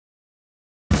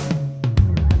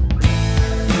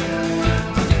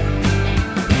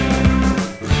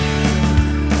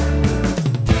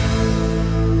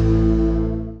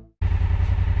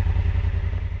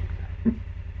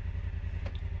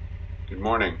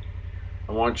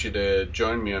I want you to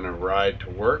join me on a ride to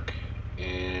work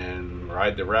and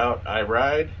ride the route I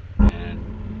ride,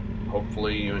 and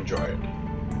hopefully you enjoy it.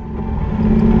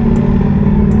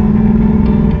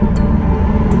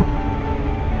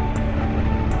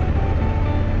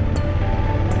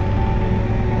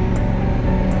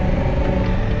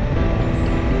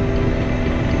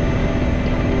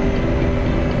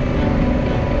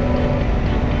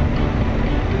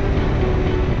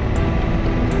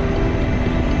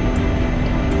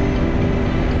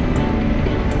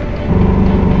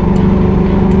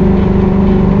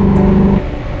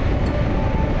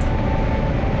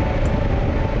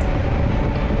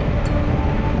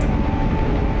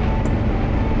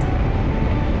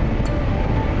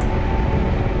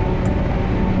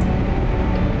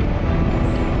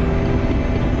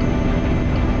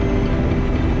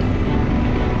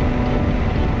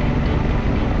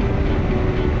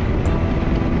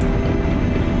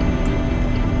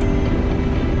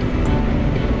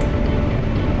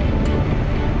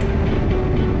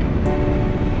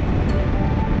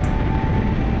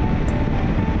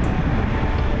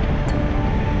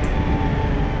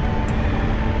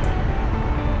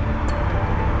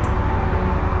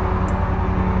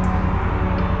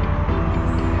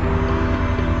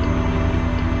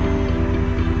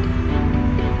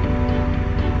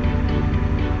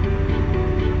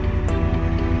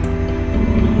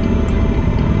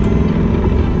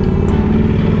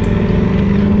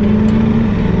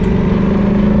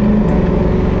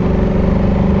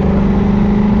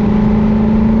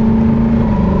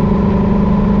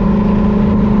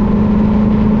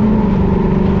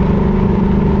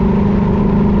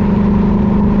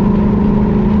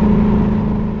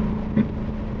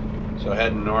 So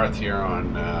heading north here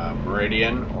on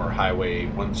Meridian or Highway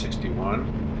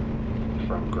 161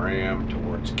 from Graham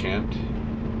towards Kent.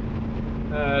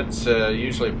 It's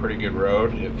usually a pretty good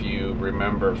road. If you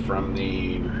remember from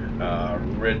the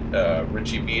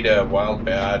Richie Vita Wild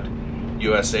Bad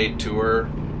USA tour,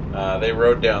 they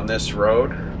rode down this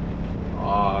road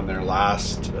on their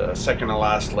second to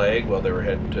last leg while they were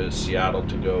heading to Seattle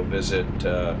to go visit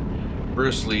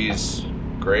Bruce Lee's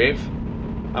grave.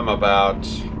 I'm about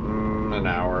an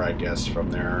hour, I guess,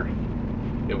 from there.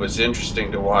 It was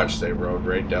interesting to watch. They rode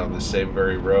right down the same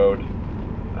very road,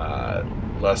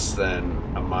 less than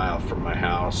a mile from my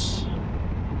house.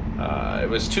 It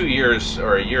was 2 years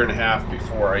or a year and a half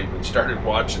before I even started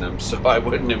watching them, so I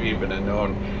wouldn't have even have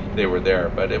known they were there,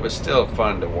 but it was still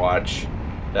fun to watch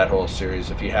that whole series.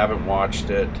 If you haven't watched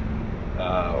it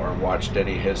or watched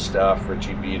any of his stuff,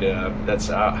 Richie Vita, that's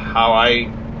how I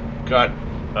got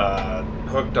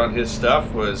hooked on his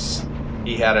stuff. Was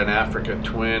he had an Africa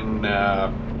Twin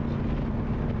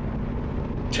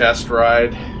test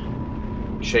ride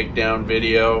shakedown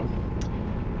video,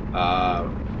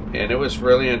 and it was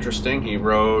really interesting. He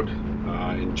rode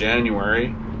in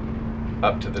January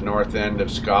up to the north end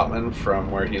of Scotland from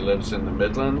where he lives in the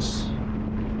Midlands,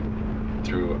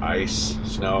 through ice,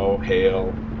 snow,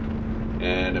 hail,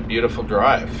 and a beautiful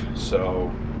drive.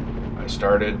 So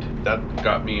that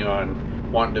got me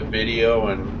on wanting to video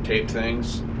and tape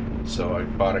things, so I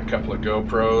bought a couple of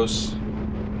GoPros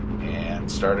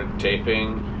and started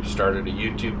taping, started a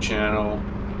YouTube channel.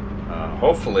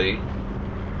 Hopefully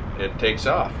it takes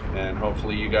off and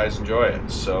hopefully you guys enjoy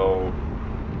it. So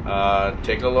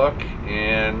take a look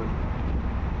and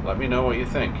let me know what you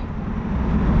think.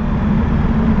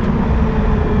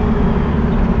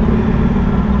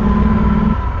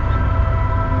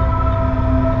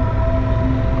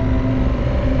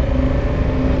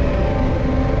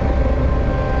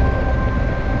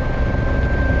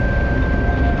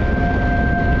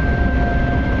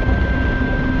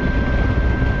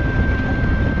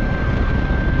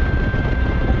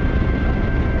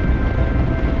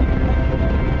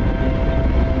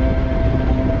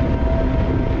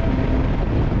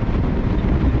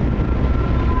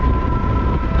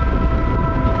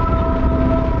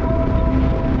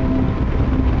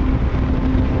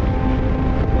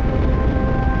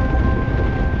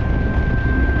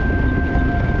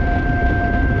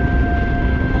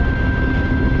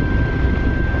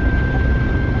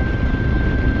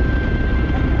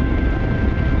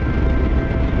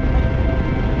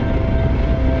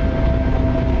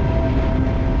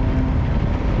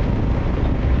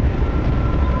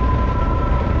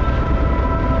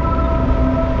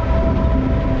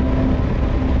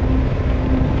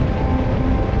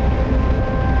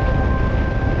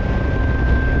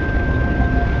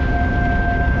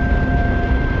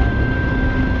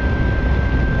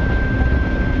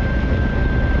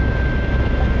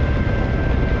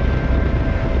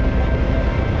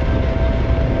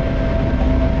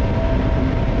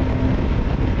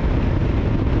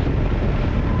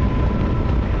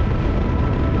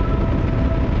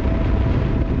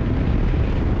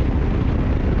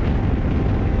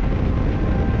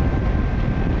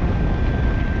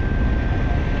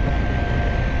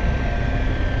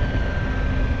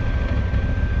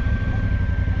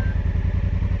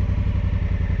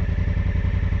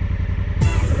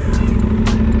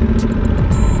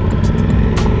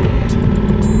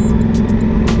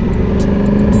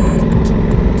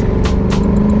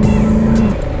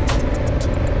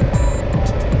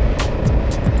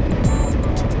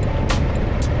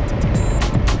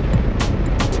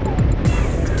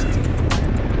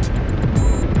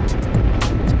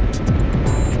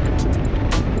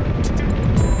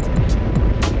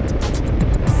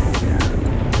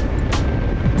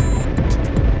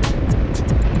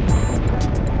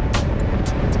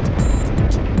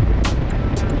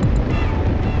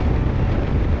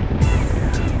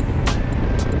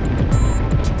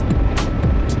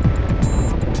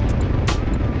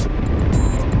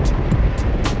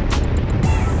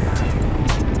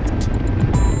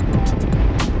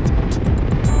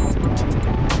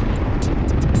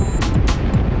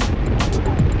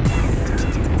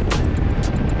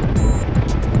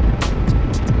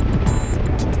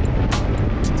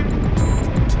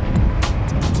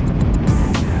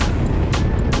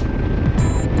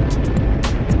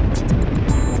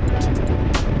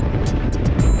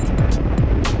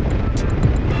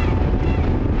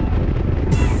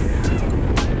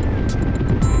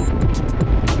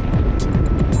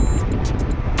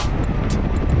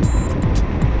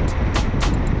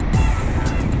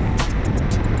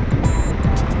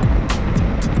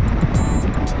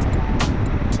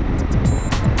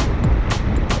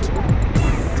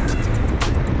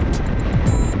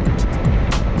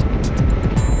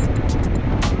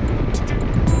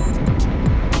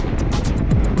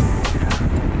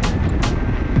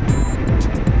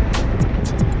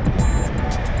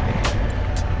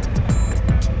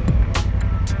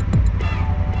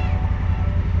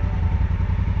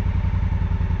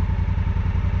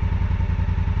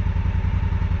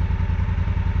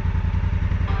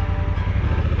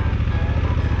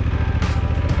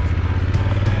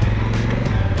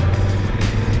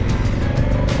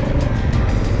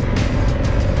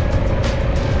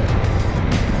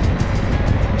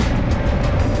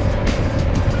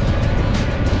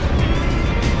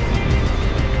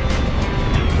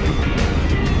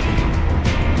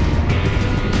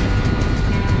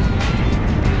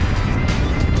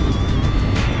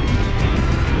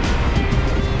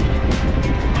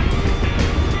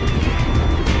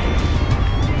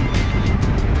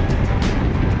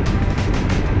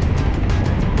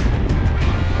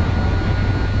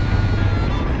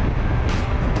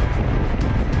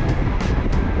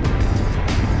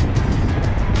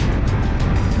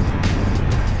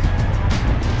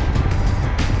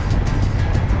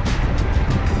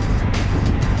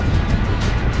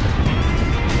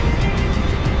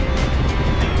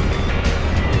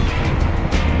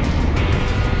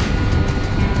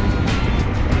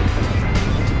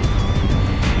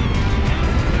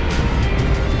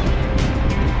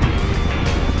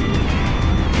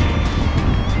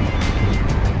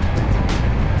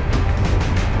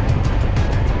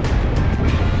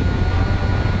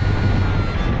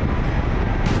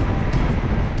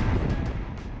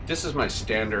 this is my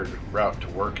standard route to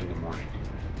work in the morning.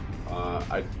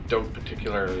 I don't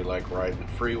particularly like riding the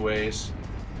freeways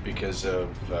because of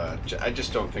I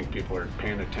just don't think people are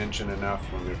paying attention enough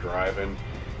when they're driving,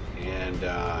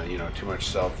 and you know, too much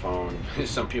cell phone.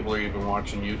 Some people are even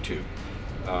watching YouTube.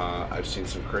 I've seen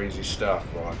some crazy stuff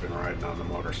while I've been riding on the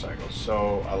motorcycle.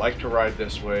 So I like to ride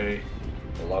this way.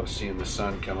 I love seeing the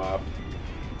sun come up.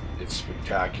 It's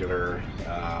spectacular.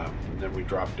 And then we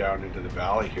drop down into the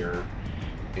valley here,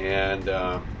 and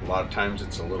a lot of times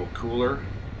it's a little cooler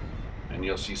and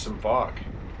you'll see some fog.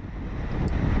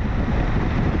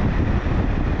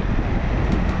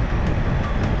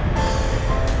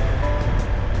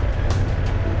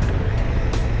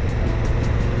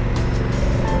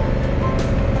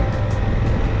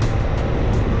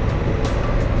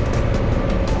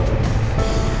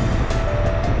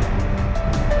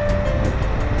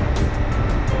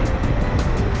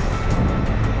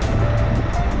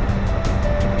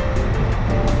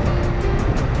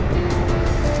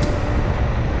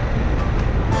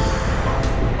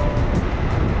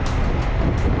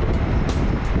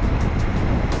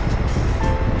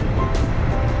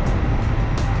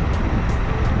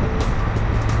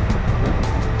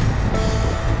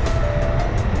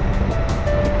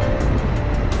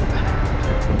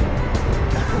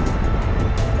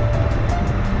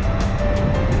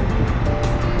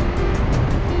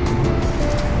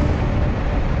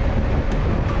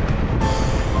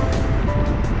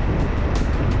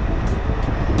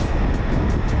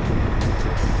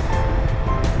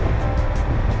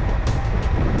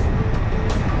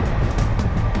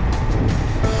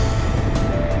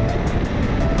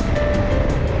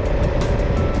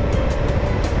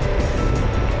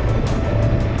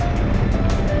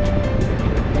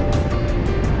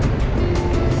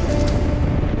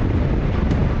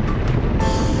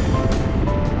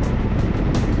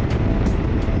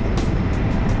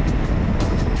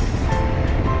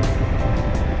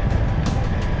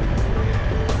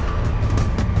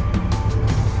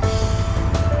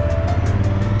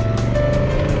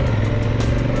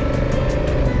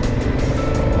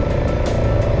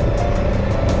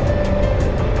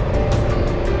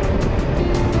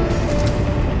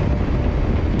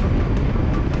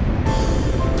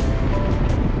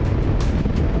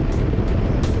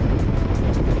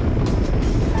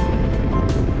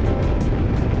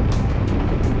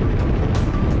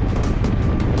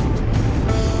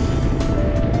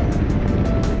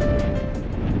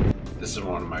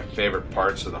 Favorite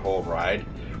parts of the whole ride.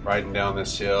 Riding down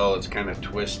this hill, it's kind of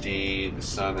twisty, the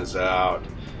sun is out,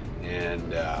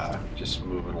 and just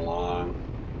moving along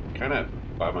kind of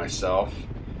by myself.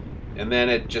 And then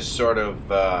it just sort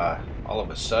of all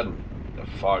of a sudden the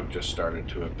fog just started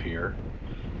to appear.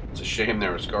 It's a shame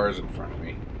there was cars in front of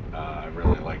me. I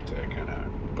really like to kind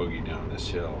of boogie down this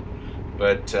hill,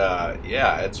 but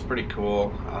yeah, it's pretty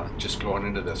cool. Just going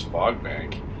into this fog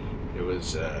bank, it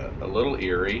was a little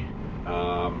eerie,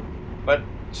 but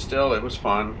still it was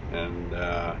fun, and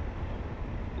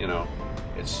you know,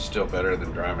 it's still better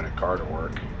than driving a car to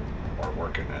work or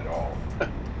working at all.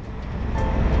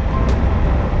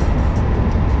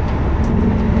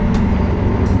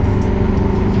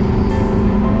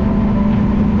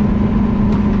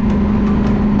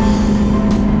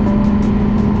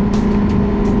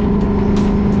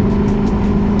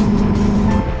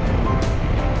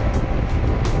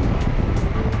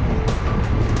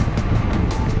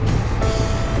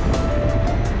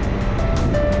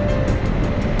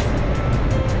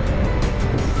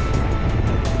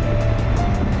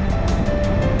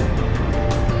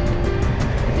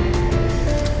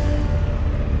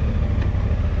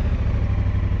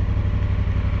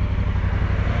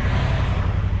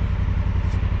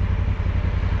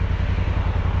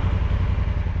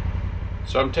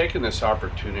 So I'm taking this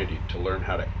opportunity to learn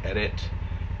how to edit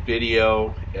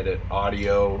video, edit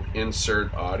audio,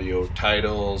 insert audio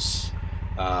titles,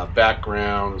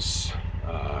 backgrounds,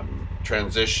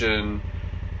 transition,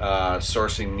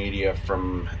 sourcing media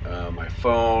from my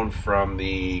phone, from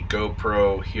the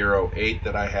GoPro Hero8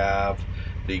 that I have,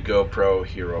 the GoPro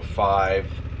Hero5,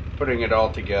 putting it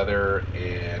all together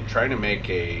and trying to make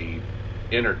a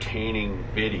entertaining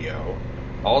video.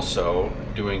 Also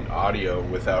doing audio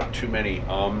without too many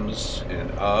ums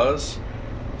and uhs,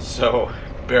 so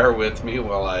bear with me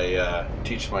while I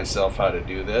teach myself how to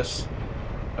do this.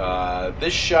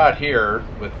 This shot here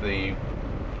with the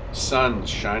sun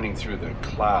shining through the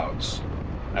clouds,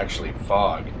 actually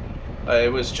fog,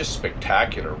 it was just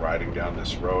spectacular riding down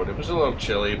this road. It was a little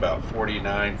chilly, about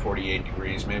 49, 48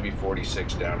 degrees, maybe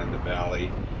 46 down in the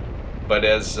valley, but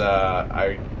as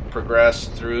I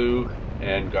progressed through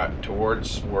and got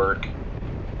towards work,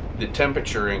 the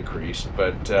temperature increased,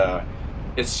 but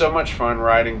it's so much fun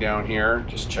riding down here.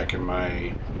 Just checking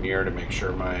my mirror to make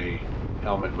sure my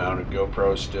helmet mounted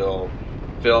GoPro is still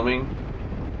filming.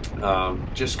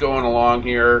 Just going along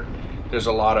here. There's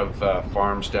a lot of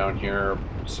farms down here,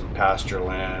 some pasture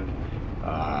land.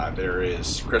 There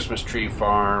is Christmas tree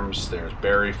farms, there's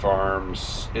berry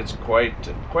farms. It's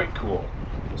quite cool.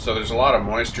 So there's a lot of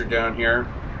moisture down here,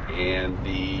 and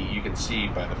you can see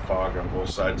by the fog on both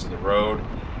sides of the road.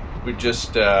 We're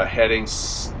just heading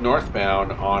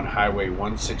northbound on Highway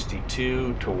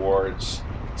 162 towards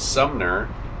Sumner,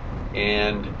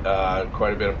 and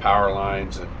quite a bit of power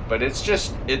lines. But it's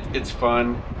just it's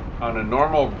fun. On a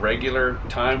normal regular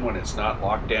time when it's not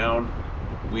locked down,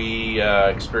 we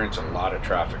experience a lot of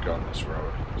traffic on this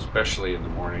road, especially in the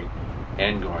morning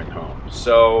and going home.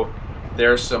 So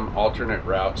there's some alternate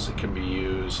routes that can be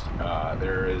used.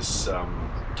 There is some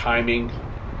timing.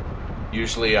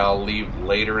 Usually I'll leave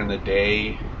later in the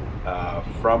day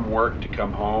from work to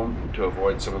come home to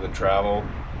avoid some of the travel,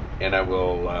 and I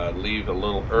will leave a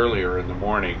little earlier in the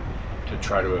morning to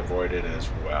try to avoid it as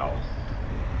well.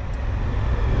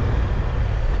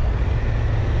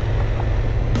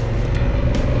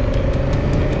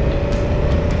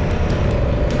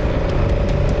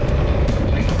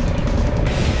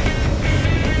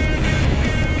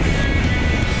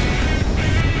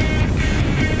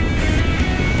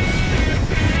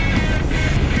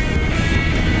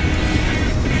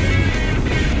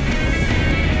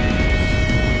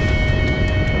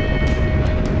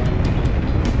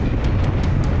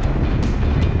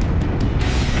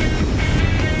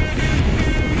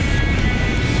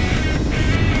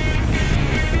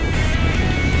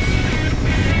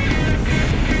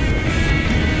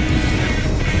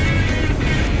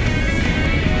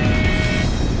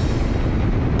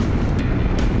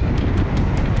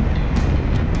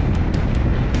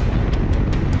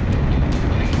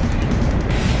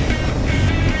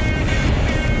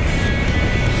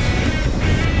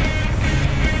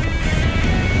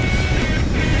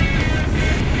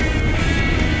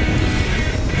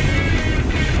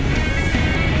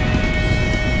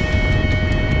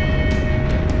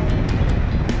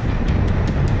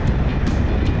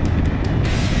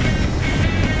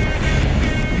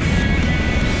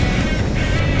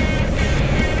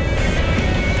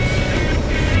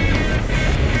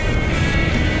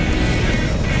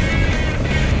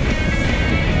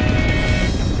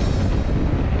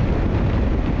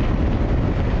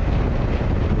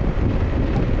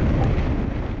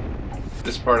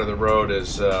 This part of the road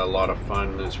is a lot of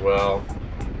fun as well.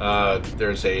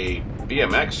 There's a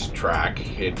BMX track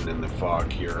hidden in the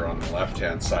fog here on the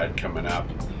left-hand side coming up.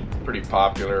 Pretty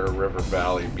popular, River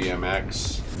Valley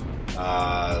BMX.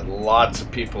 Lots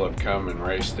of people have come and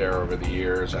raced there over the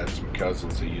years. I had some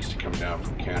cousins that used to come down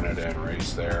from Canada and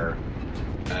race there.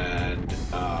 And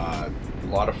a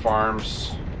lot of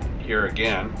farms here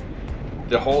again.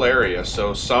 The whole area.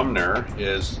 So Sumner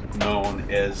is known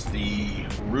as the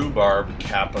rhubarb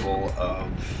capital of,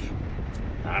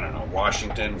 I don't know,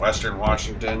 Washington, Western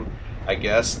Washington, I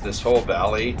guess. This whole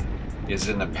valley is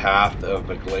in the path of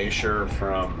a glacier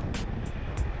from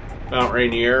Mount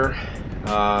Rainier.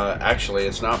 Actually,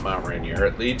 it's not Mount Rainier.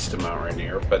 It leads to Mount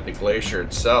Rainier, but the glacier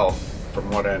itself,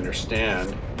 from what I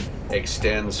understand,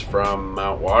 extends from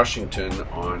Mount Washington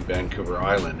on Vancouver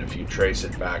Island. If you trace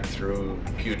it back through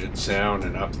Puget Sound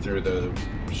and up through the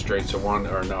Straits of Juan de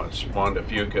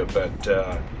Fuca, but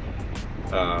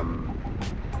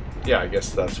yeah, I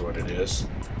guess that's what it is.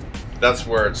 That's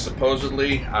where it's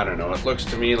supposedly, I don't know, it looks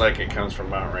to me like it comes from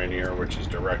Mount Rainier, which is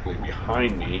directly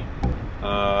behind me.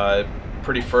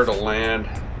 Pretty fertile land,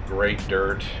 great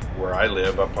dirt. Where I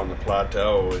live up on the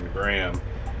plateau in Graham,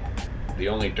 the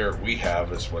only dirt we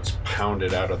have is what's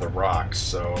pounded out of the rocks,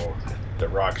 so the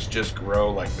rocks just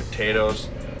grow like potatoes.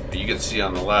 But you can see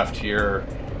on the left here,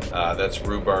 that's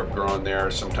rhubarb growing there.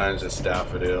 Sometimes it's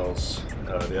daffodils.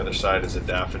 The other side is a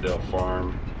daffodil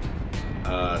farm.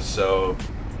 So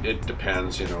it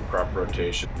depends, you know, crop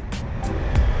rotation.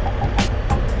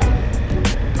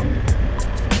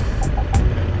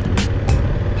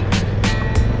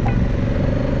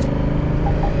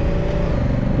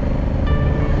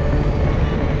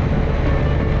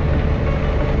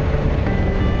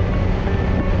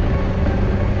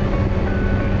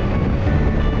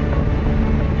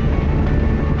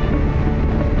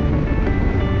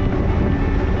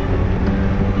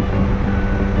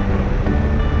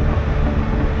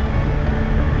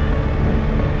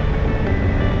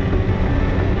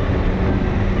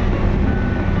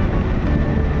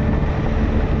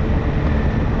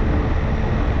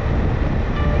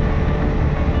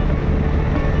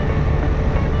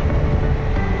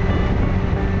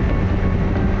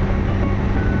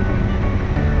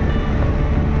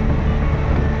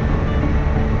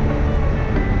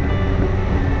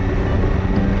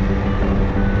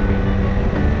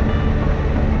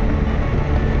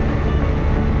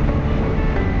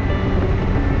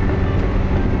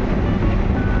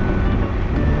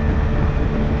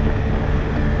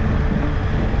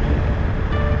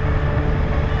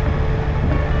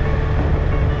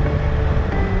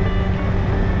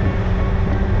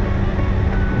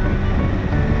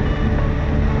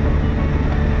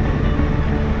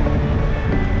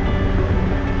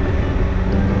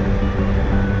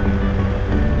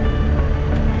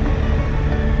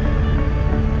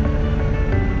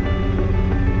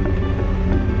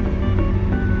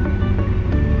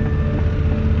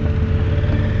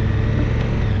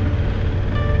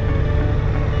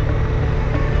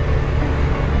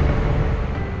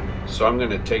 So I'm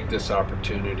going to take this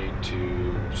opportunity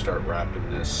to start wrapping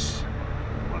this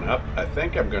one up. I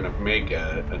think I'm going to make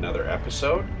another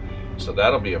episode, so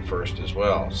that'll be a first as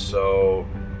well. So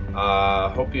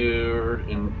hope you're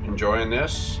enjoying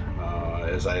this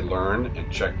as I learn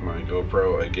and check my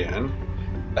GoPro again.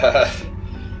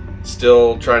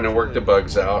 Still trying to work the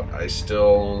bugs out. I still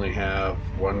only have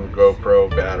one GoPro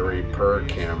battery per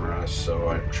camera, so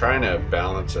I'm trying to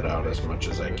balance it out as much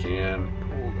as I can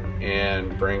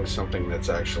and bring something that's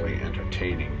actually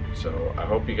entertaining. So I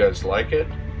hope you guys like it.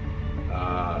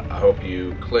 I hope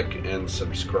you click and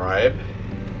subscribe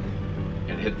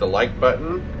and hit the like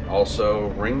button. Also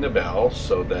ring the bell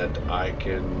so that I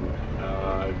can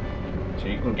so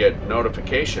you can get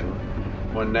notification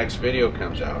when next video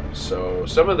comes out. So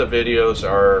some of the videos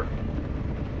are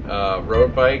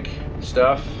road bike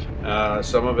stuff,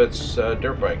 some of it's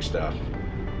dirt bike stuff.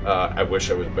 I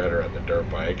wish I was better at the dirt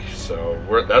bike, so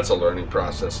that's a learning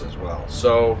process as well.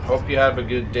 So hope you have a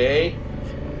good day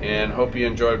and hope you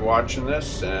enjoyed watching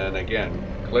this, and again,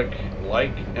 click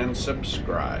like and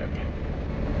subscribe.